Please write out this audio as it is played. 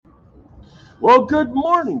Well, good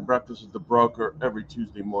morning. Breakfast with the Broker every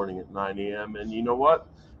Tuesday morning at 9 a.m. And you know what?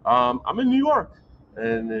 I'm in New York,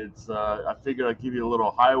 and I figured I'd give you a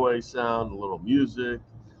little highway sound, a little music,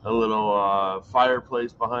 a little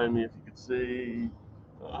fireplace behind me if you could see.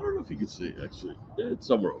 I don't know if you can see, actually. It's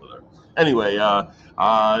somewhere over there. Anyway,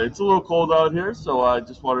 it's a little cold out here, so I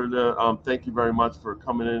just wanted to thank you very much for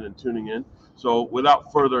coming in and tuning in. So,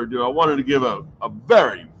 without further ado, I wanted to give a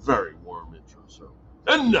very, very warm intro. So,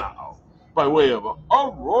 and now, by way of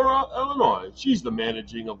Aurora, Illinois, she's the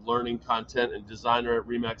managing of learning content and designer at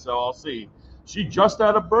Remax LLC. She just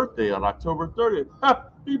had a birthday on October 30th.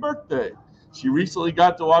 Happy birthday! She recently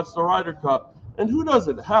got to watch the Ryder Cup, and who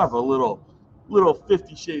doesn't have a little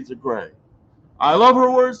 50 Shades of Gray? I love her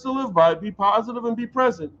words to live by: be positive and be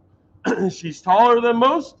present. She's taller than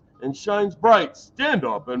most and shines bright. Stand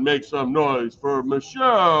up and make some noise for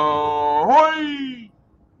Michelle Hoy.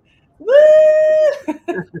 Woo!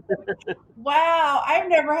 Wow, I've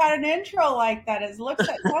never had an intro like that. Sounds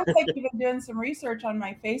like you've been doing some research on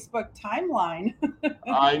my Facebook timeline.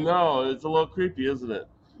 I know, it's a little creepy, isn't it?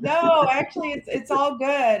 No, actually, it's all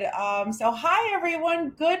good. So hi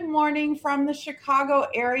everyone. Good morning from the Chicago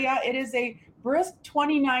area. It is a brisk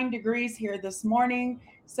 29 degrees here this morning.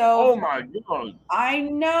 So Oh my God. I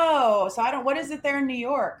know. So I don't. What is it there in New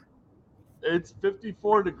York? It's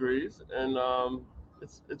 54 degrees, and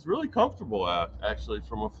it's really comfortable, actually,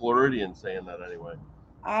 from a Floridian saying that anyway.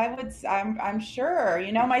 I'm sure.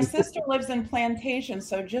 My sister lives in Plantation,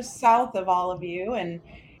 so just south of all of you, and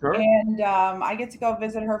Sure. and I get to go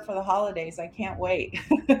visit her for the holidays. I can't wait.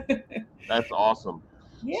 That's awesome.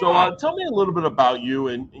 So, Yeah. tell me a little bit about you,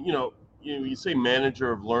 and you say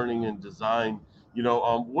manager of learning and design.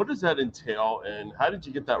 What does that entail, and how did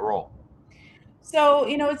you get that role? So,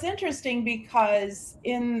 it's interesting because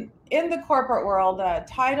in the corporate world,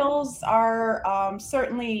 titles are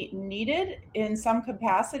certainly needed in some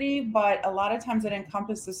capacity, but a lot of times it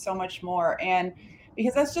encompasses so much more. And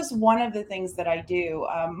because that's just one of the things that I do.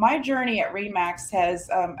 My journey at Remax has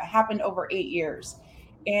happened over 8 years.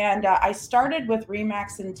 And I started with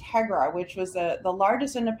Remax Integra, which was the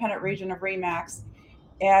largest independent region of Remax.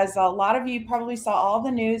 As a lot of you probably saw all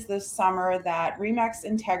the news this summer that Remax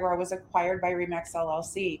Integra was acquired by Remax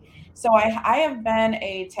LLC. So I have been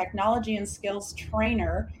a technology and skills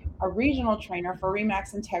trainer, a regional trainer for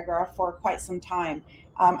Remax Integra for quite some time.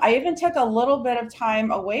 I even took a little bit of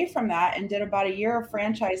time away from that and did about a year of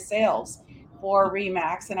franchise sales for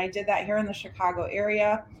Remax. And I did that here in the Chicago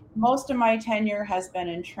area. Most of my tenure has been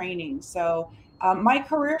in training. So my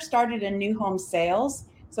career started in new home sales.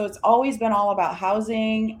 So it's always been all about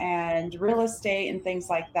housing and real estate and things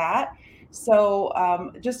like that. So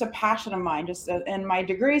just a passion of mine, and my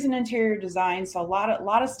degrees in interior design, so a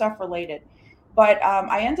lot of stuff related. But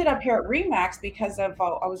I ended up here at Remax because I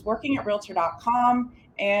was working at Realtor.com,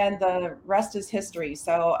 and the rest is history.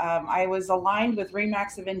 So I was aligned with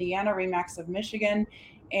Remax of Indiana, Remax of Michigan,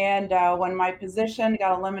 and when my position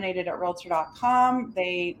got eliminated at Realtor.com,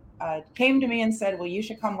 they came to me and said, "Well, you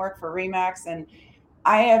should come work for Remax." And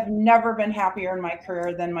I have never been happier in my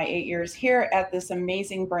career than my 8 years here at this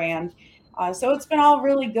amazing brand. So it's been all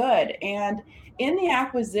really good. And in the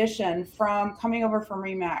acquisition from coming over from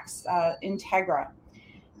Remax Integra,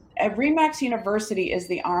 Remax University is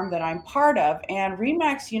the arm that I'm part of. And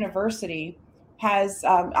Remax University has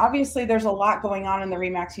obviously there's a lot going on in the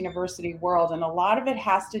Remax University world, and a lot of it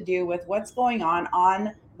has to do with what's going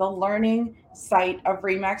on the learning site of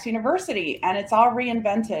Remax University, and it's all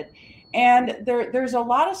reinvented. And there's a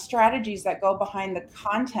lot of strategies that go behind the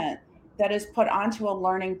content that is put onto a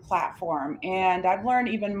learning platform. And I've learned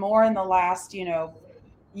even more in the last,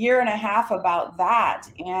 year and a half about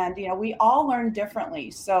that. And, we all learn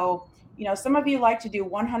differently. So, some of you like to do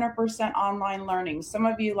 100% online learning. Some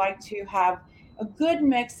of you like to have a good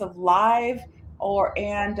mix of live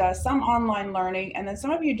and some online learning. And then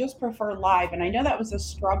some of you just prefer live. And I know that was a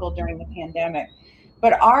struggle during the pandemic.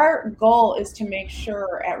 But our goal is to make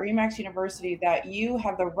sure at Remax University that you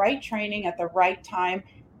have the right training at the right time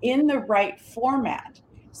in the right format.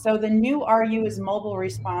 So the new RU is mobile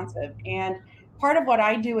responsive. And part of what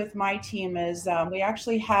I do with my team is we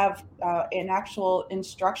actually have an actual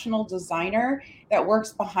instructional designer that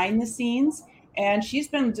works behind the scenes. And she's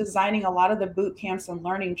been designing a lot of the boot camps and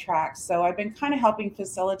learning tracks. So I've been kind of helping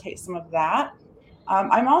facilitate some of that.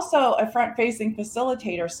 I'm also a front facing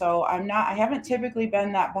facilitator. So I haven't typically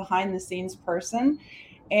been that behind the scenes person.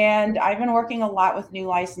 And I've been working a lot with new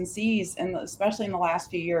licensees, and especially in the last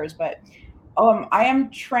few years. But I am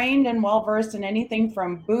trained and well versed in anything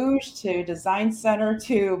from Boosh to Design Center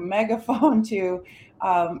to Megaphone to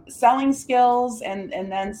selling skills and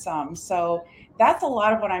then some. So that's a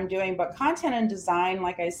lot of what I'm doing. But content and design,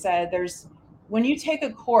 like I said, when you take a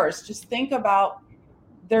course, just think about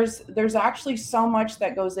there's actually so much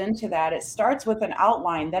that goes into that. It starts with an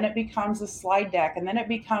outline, then it becomes a slide deck, and then it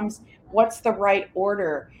becomes what's the right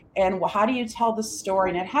order and how do you tell the story.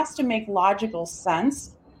 And it has to make logical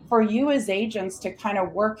sense for you as agents to kind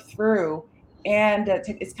of work through. And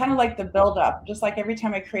it's kind of like the build up, just like every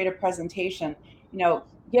time I create a presentation,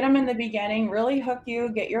 get them in the beginning, really hook you,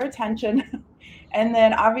 get your attention. And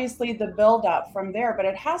then obviously the build up from there, but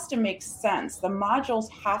it has to make sense. The modules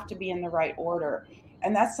have to be in the right order.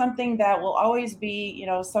 And that's something that will always be,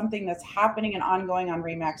 something that's happening and ongoing on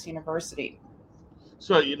RE/MAX University.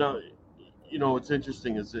 So, what's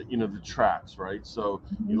interesting is that, the tracks, right? So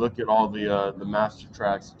you look at all the master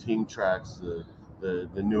tracks, the team tracks, the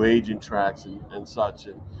new agent tracks and such.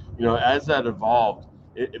 And, as that evolved,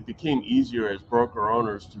 it became easier as broker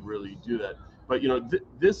owners to really do that. But,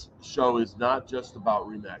 this show is not just about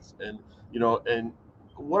RE/MAX. And, and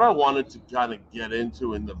what I wanted to kind of get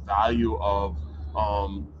into in the value of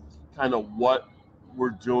kind of what we're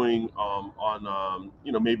doing on,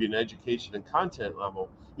 maybe an education and content level.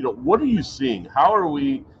 What are you seeing? How are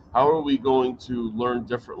we going to learn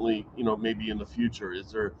differently, maybe in the future?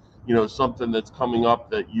 Is there, something that's coming up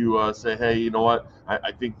that you say, hey, you know what,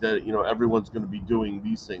 I think that, everyone's going to be doing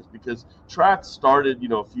these things? Because tracks started,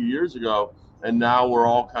 a few years ago, and now we're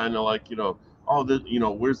all kind of like,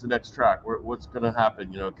 where's the next track? What's going to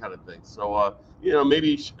happen, kind of thing. So,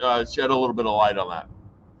 maybe shed a little bit of light on that.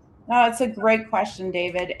 No, it's a great question,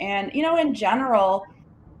 David. And, in general,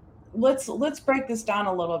 let's break this down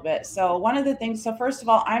a little bit. So one of the things, so first of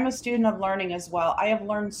all, I'm a student of learning as well. I have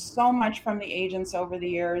learned so much from the agents over the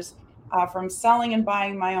years, from selling and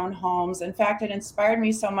buying my own homes. In fact, it inspired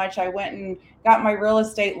me so much, I went and got my real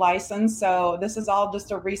estate license. So this is all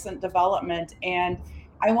just a recent development. And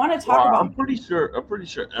I want to talk about. I'm pretty sure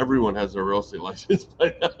everyone has a real estate license,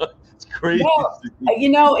 but it's crazy. Well,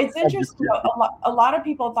 it's interesting. A lot of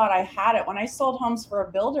people thought I had it when I sold homes for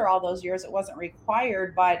a builder all those years. It wasn't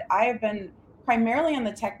required, but I have been primarily on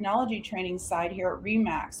the technology training side here at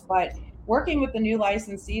RE/MAX. But working with the new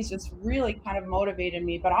licensees just really kind of motivated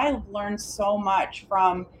me. But I've learned so much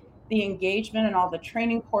from the engagement and all the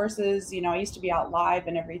training courses. I used to be out live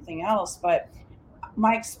and everything else, but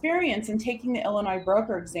my experience in taking the Illinois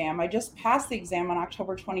broker exam, I just passed the exam on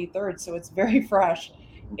October 23rd, so it's very fresh.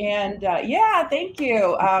 And yeah, thank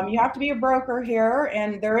you. You have to be a broker here,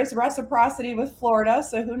 and there is reciprocity with Florida,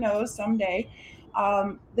 so who knows, someday.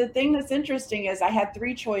 The thing that's interesting is I had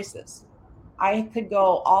three choices. I could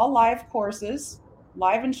go all live courses,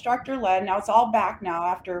 live instructor led. Now it's all back now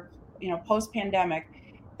after, post pandemic.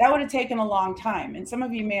 That would have taken a long time, and some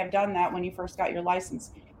of you may have done that when you first got your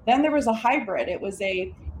license. Then there was a hybrid. It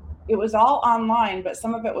was all online, but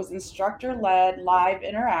some of it was instructor led, live,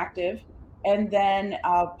 interactive, and then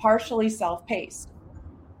partially self-paced.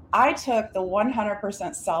 I took the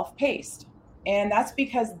 100% self-paced, and that's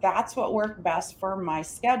because that's what worked best for my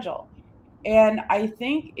schedule. And I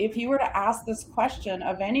think if you were to ask this question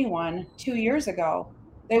of anyone 2 years ago,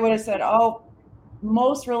 they would have said, oh,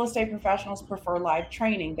 most real estate professionals prefer live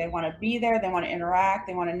training. They want to be there, they want to interact,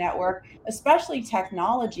 they want to network, especially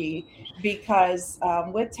technology, because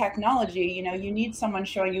with technology, you need someone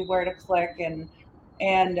showing you where to click and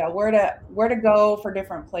where to go for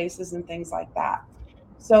different places and things like that.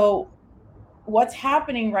 So what's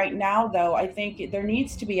happening right now, though, I think there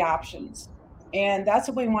needs to be options. And that's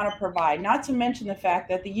what we want to provide, not to mention the fact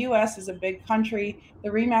that the U.S. is a big country.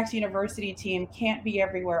 The RE/MAX University team can't be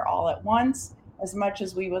everywhere all at once as much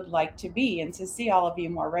as we would like to be and to see all of you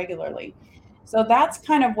more regularly. So that's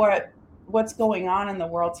kind of what's going on in the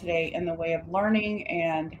world today in the way of learning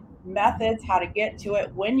and methods, how to get to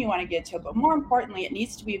it, when you want to get to it. But more importantly, it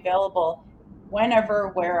needs to be available whenever,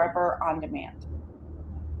 wherever, on demand.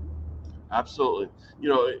 Absolutely.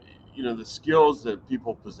 The skills that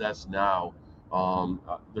people possess now,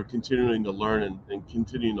 they're continuing to learn and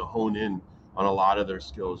continuing to hone in on a lot of their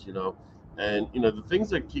skills, And the things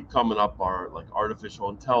that keep coming up are like artificial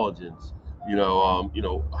intelligence.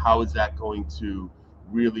 How is that going to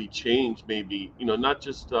really change? Maybe not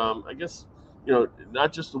just I guess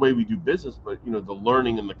not just the way we do business, but the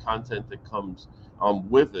learning and the content that comes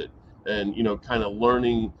with it, and kind of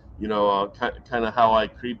learning. Kind of how I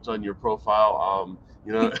creeped on your profile.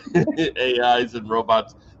 AIs and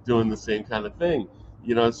robots doing the same kind of thing.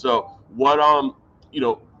 So what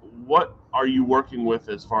what are you working with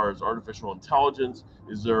as far as artificial intelligence?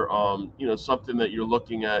 Is there, something that you're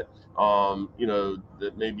looking at,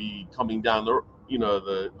 that may be coming down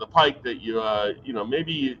the pike that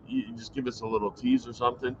maybe you just give us a little tease or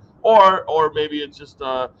something, or maybe it's just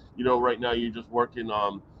right now you're just working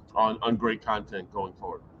on great content going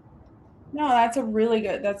forward. No, that's a really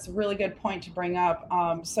good point to bring up.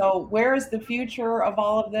 So where is the future of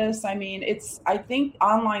all of this? I mean, I think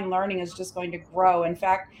online learning is just going to grow. In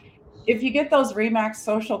fact, if you get those Remax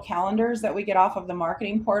social calendars that we get off of the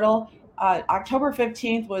marketing portal, October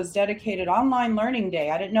 15th was dedicated Online Learning Day.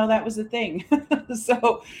 I didn't know that was a thing.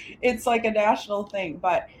 So it's like a national thing.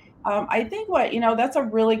 But I think that's a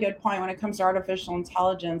really good point when it comes to artificial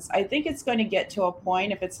intelligence. I think it's going to get to a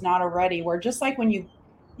point, if it's not already, where just like when you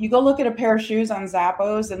go look at a pair of shoes on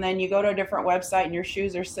Zappos and then you go to a different website and your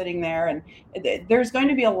shoes are sitting there, and there's going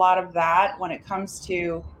to be a lot of that when it comes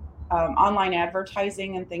to online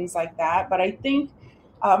advertising and things like that. But I think,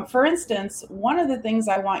 for instance, one of the things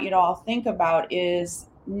I want you to all think about is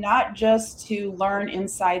not just to learn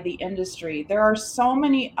inside the industry. There are so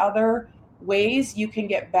many other ways you can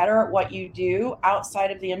get better at what you do outside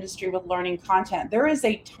of the industry with learning content. There is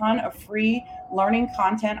a ton of free learning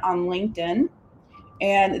content on LinkedIn.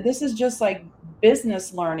 And this is just like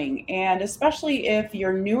business learning. And especially if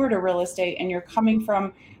you're newer to real estate and you're coming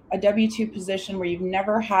from a W-2 position where you've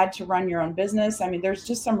never had to run your own business, I mean, there's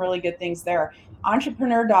just some really good things there.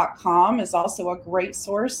 Entrepreneur.com is also a great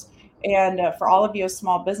source. And for all of you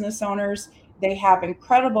small business owners, they have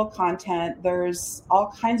incredible content. There's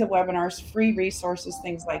all kinds of webinars, free resources,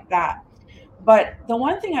 things like that. But the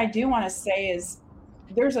one thing I do want to say is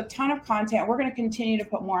there's a ton of content. We're going to continue to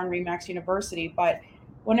put more on Remax University, but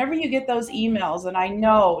whenever you get those emails, and I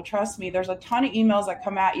know, trust me, there's a ton of emails that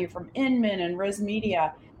come at you from Inman and Riz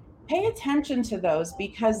Media, pay attention to those,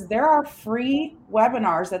 because there are free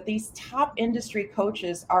webinars that these top industry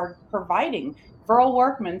coaches are providing. Verl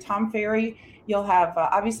Workman, Tom Ferry, you'll have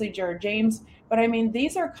obviously Jared James, but I mean,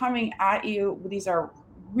 these are coming at you. These are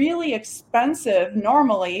really expensive,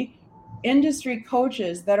 normally, industry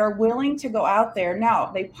coaches that are willing to go out there.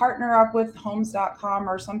 Now, they partner up with homes.com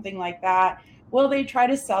or something like that. Will they try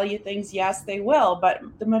to sell you things? Yes, they will. But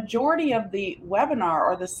the majority of the webinar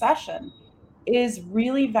or the session is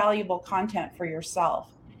really valuable content for yourself.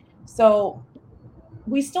 So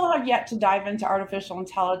we still have yet to dive into artificial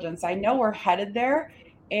intelligence. I know we're headed there,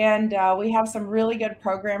 and we have some really good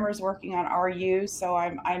programmers working on RU. So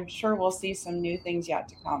I'm sure we'll see some new things yet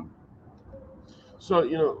to come. So,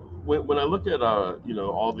 when I look at,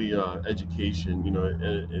 all the education,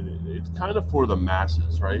 it's kind of for the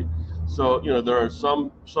masses, right? So, there are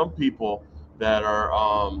some people that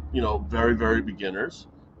are, very, very beginners,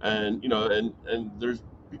 and, and there's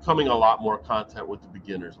becoming a lot more content with the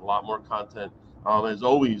beginners. A lot more content has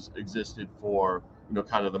always existed for,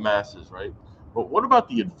 kind of the masses, right? But what about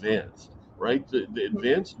the advanced, right? The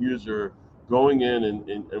advanced user going in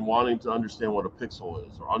and wanting to understand what a pixel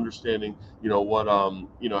is, or understanding, what,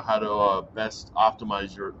 how to best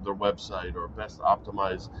optimize their website, or best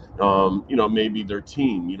optimize, maybe their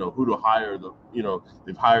team, who to hire,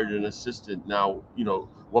 they've hired an assistant now,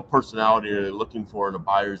 what personality are they looking for in a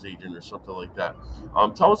buyer's agent or something like that.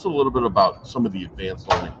 Tell us a little bit about some of the advanced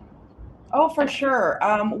learning. Oh, for sure.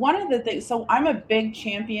 One of the things, so I'm a big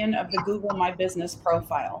champion of the Google My Business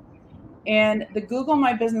profile. And the Google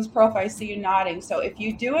My Business profile, I see you nodding. So if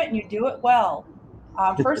you do it and you do it well,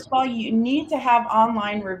 first of all, you need to have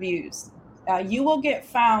online reviews. You will get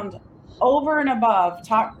found over and above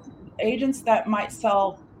top agents that might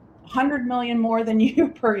sell 100 million more than you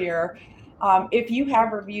per year if you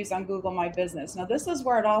have reviews on Google My Business. Now, this is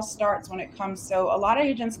where it all starts when it comes. So a lot of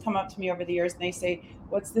agents come up to me over the years and they say,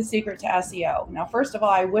 what's the secret to SEO? Now, first of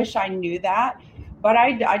all, I wish I knew that, but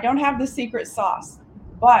I don't have the secret sauce.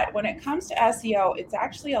 But when it comes to SEO, it's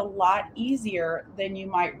actually a lot easier than you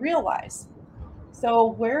might realize.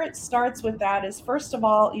 So where it starts with that is, first of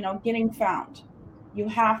all, getting found. You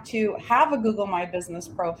have to have a Google My Business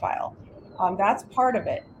profile. That's part of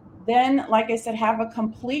it. Then, like I said, have a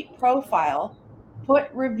complete profile,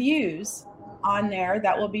 put reviews on there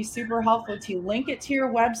that will be super helpful to you. Link it to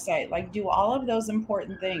your website, like do all of those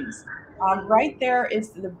important things. Right there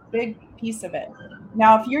is the big piece of it.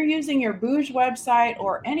 Now, if you're using your Booge website,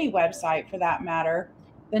 or any website for that matter,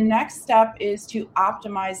 the next step is to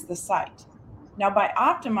optimize the site. Now, by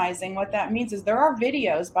optimizing, what that means is there are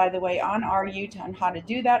videos, by the way, on RU on how to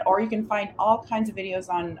do that, or you can find all kinds of videos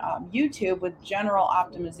on YouTube with general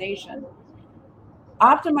optimization.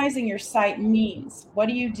 Optimizing your site means, what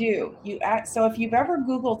do? So if you've ever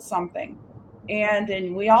Googled something,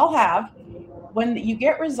 and we all have, when you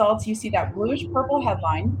get results, you see that bluish purple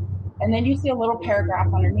headline, and then you see a little paragraph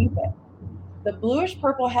underneath it. The bluish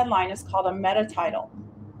purple headline is called a meta title.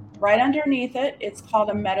 Right underneath it, it's called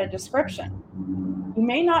a meta description. You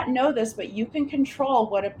may not know this, but you can control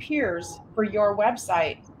what appears for your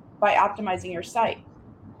website by optimizing your site.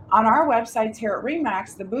 On our websites here at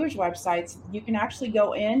Remax, the Booj websites, you can actually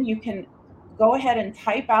go in, you can go ahead and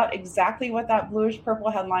type out exactly what that bluish purple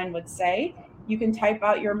headline would say. You can type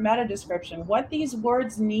out your meta description, what these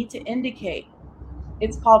words need to indicate.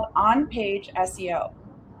 It's called on-page SEO.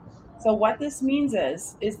 So what this means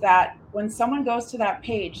is that when someone goes to that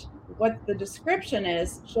page, what the description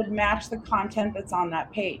is should match the content that's on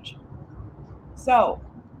that page. So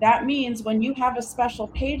that means when you have a special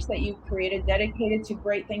page that you've created dedicated to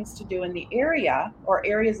great things to do in the area or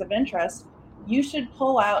areas of interest, you should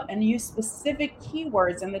pull out and use specific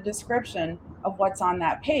keywords in the description of what's on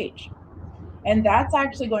that page. And that's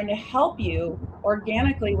actually going to help you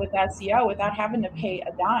organically with SEO without having to pay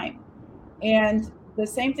a dime. And the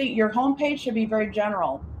same thing, your homepage should be very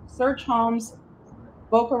general. Search homes,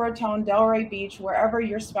 Boca Raton, Delray Beach, wherever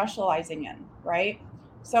you're specializing in, right?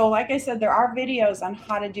 So like I said, there are videos on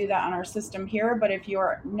how to do that on our system here, but if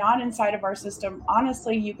you're not inside of our system,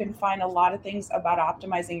 honestly, you can find a lot of things about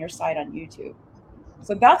optimizing your site on YouTube.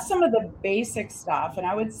 So that's some of the basic stuff. And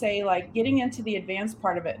I would say, like, getting into the advanced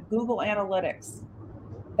part of it, Google Analytics.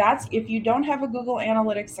 That's, if you don't have a Google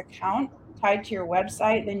Analytics account tied to your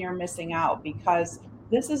website, then you're missing out, because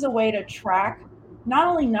this is a way to track not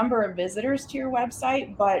only number of visitors to your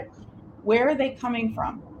website, but where are they coming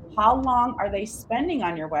from? How long are they spending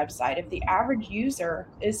on your website? If the average user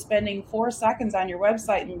is spending 4 seconds on your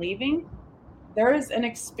website and leaving, there is an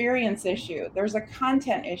experience issue. There's a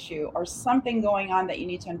content issue or something going on that you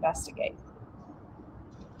need to investigate.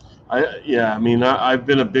 I've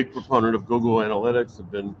been a big proponent of Google Analytics.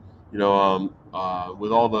 I've been,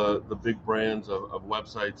 with all the big brands of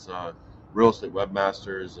websites, Real Estate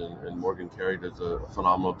Webmasters and Morgan Carey does a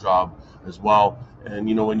phenomenal job as well. And,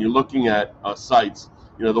 when you're looking at sites,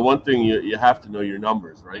 the one thing you have to know your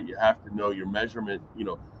numbers, right? You have to know your measurement,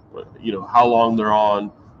 how long they're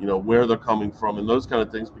on, where they're coming from and those kind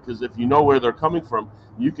of things. Because if you know where they're coming from,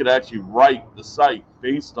 you could actually write the site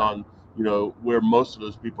based on, where most of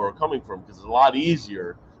those people are coming from, because it's a lot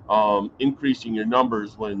easier increasing your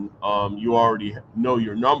numbers when you already know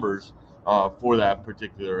your numbers for that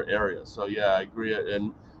particular area. So yeah, I agree.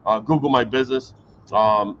 And Google My Business,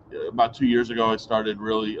 about 2 years ago, I started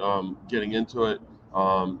really getting into it.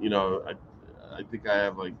 I think I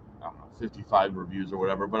have like 55 reviews or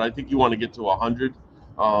whatever, but I think you want to get to 100,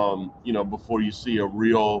 before you see a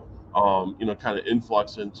real, kind of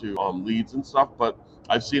influx into leads and stuff. But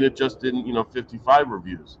I've seen it just in, 55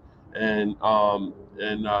 reviews, and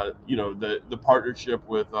the partnership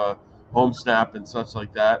with HomeSnap and such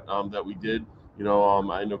like that that we did. I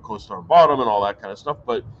know CoStar bought them and all that kind of stuff,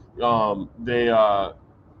 but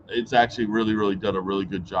it's actually really, really done a really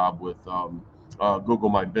good job with Google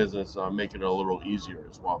My Business, making it a little easier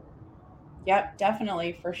as well. Yep,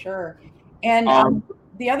 definitely, for sure. And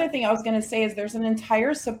the other thing I was going to say is there's an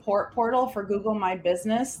entire support portal for Google My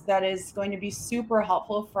Business that is going to be super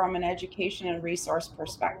helpful from an education and resource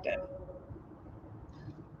perspective.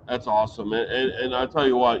 That's awesome. And I'll tell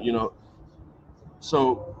you what,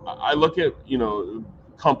 so I look at,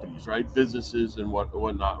 companies, right? Businesses and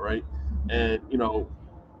whatnot, right? And,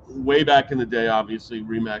 way back in the day, obviously,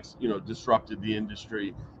 Remax, disrupted the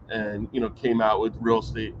industry and, came out with real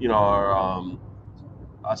estate, our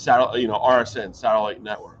RSN, satellite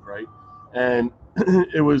network, right? And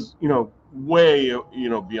it was, way,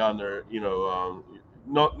 beyond their, no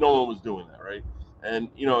one was doing that, right? And,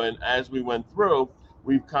 and as we went through,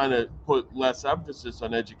 we've kind of put less emphasis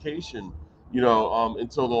on education,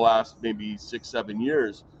 until the last maybe 6-7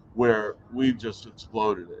 years, where we've just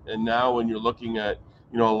exploded it. And now when you're looking at,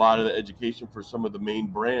 a lot of the education for some of the main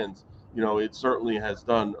brands, it certainly has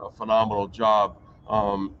done a phenomenal job.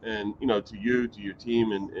 And, to you, to your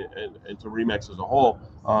team, and to Remax as a whole,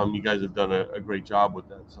 you guys have done a great job with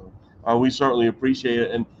that. So we certainly appreciate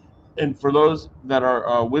it. And for those that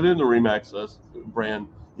are within the Remax brand,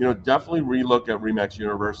 definitely relook at Remax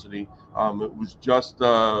University. It was just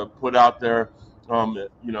put out there,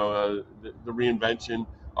 the reinvention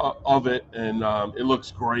of it, and it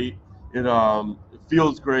looks great. It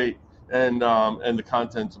feels great, and the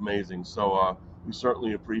content's amazing. So we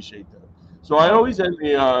certainly appreciate that. So I always end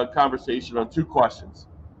the conversation on 2 questions.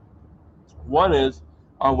 One is,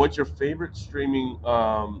 what's your favorite streaming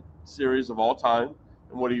series of all time,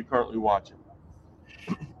 and what are you currently watching?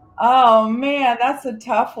 Oh man, that's a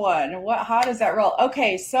tough one. How does that roll?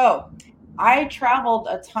 Okay, so I traveled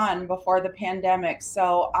a ton before the pandemic.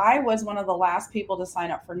 So I was one of the last people to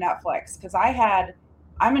sign up for Netflix, because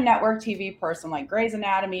I'm a network TV person, like Grey's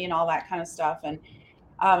Anatomy and all that kind of stuff. And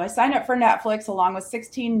I signed up for Netflix along with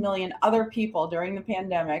 16 million other people during the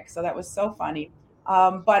pandemic, so that was so funny.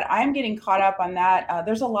 But I'm getting caught up on that.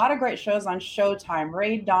 There's a lot of great shows on Showtime.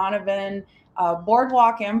 Ray Donovan,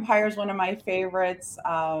 Boardwalk Empire is one of my favorites.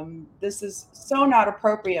 This is so not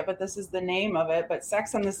appropriate, but this is the name of it. But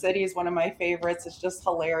Sex and the City is one of my favorites. It's just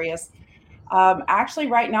hilarious. Actually,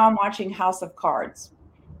 right now I'm watching House of Cards.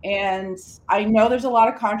 And I know there's a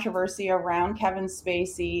lot of controversy around Kevin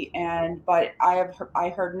Spacey, but I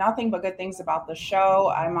heard nothing but good things about the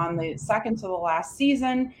show. I'm on the second to the last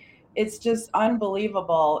season. It's just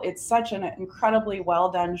unbelievable. It's such an incredibly well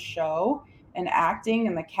done show, and acting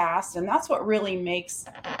and the cast, and that's what really makes.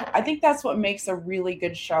 I think that's what makes a really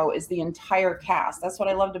good show is the entire cast. That's what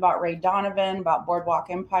I loved about Ray Donovan, about Boardwalk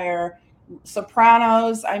Empire.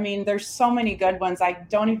 Sopranos. I mean, there's so many good ones. I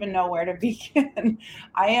don't even know where to begin.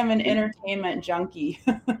 I am an entertainment junkie.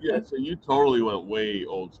 Yeah, so you totally went way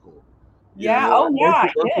old school. Yeah. Oh, yeah.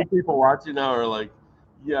 Most people watching now are like,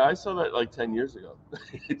 yeah, I saw that like 10 years ago.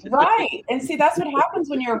 Right. And see, that's what happens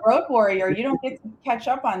when you're a road warrior. You don't get to catch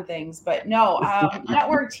up on things. But no,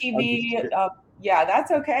 network TV, yeah,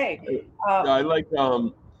 that's okay. I like,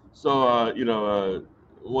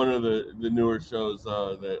 one of the newer shows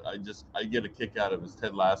that I get a kick out of is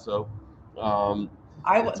Ted Lasso.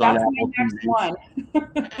 That's my next one.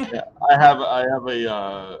 Yeah, I have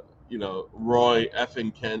a Roy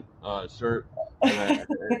effing Kent shirt,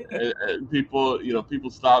 and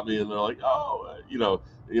people stop me and they're like, oh,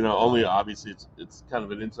 only obviously it's kind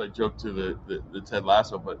of an inside joke to the Ted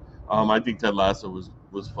Lasso, but I think Ted Lasso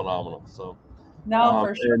was phenomenal. So. No,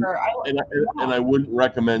 for sure. And I wouldn't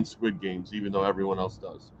recommend Squid Games, even though everyone else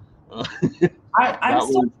does.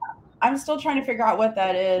 I'm still trying to figure out what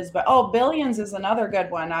that is, but Billions is another good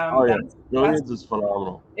one. Billions is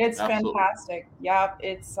phenomenal. It's Absolutely fantastic. Yeah,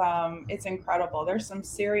 it's incredible. There's some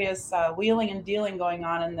serious wheeling and dealing going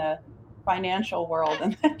on in the financial world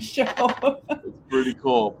in that show. It's pretty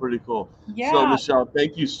cool. Yeah. So Michelle,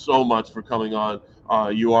 thank you so much for coming on.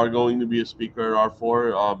 You are going to be a speaker at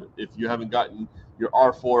R4. If you haven't gotten your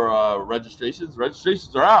R4 registrations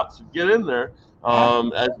are out, so get in there.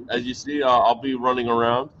 As you see, I'll be running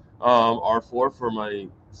around R4 for my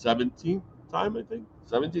 17th time, I think,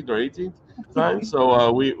 17th or 18th time.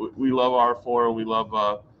 So we love R4 and we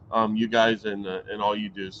love you guys and all you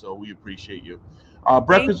do. So we appreciate you.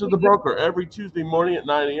 Breakfast with the Broker every Tuesday morning at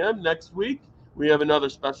 9 a.m. Next week, we have another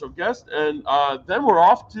special guest, and then we're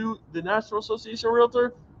off to the National Association of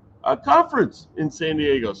Realtor conference in San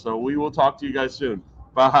Diego. So we will talk to you guys soon.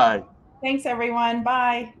 Bye. Thanks, everyone.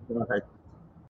 Bye. Bye.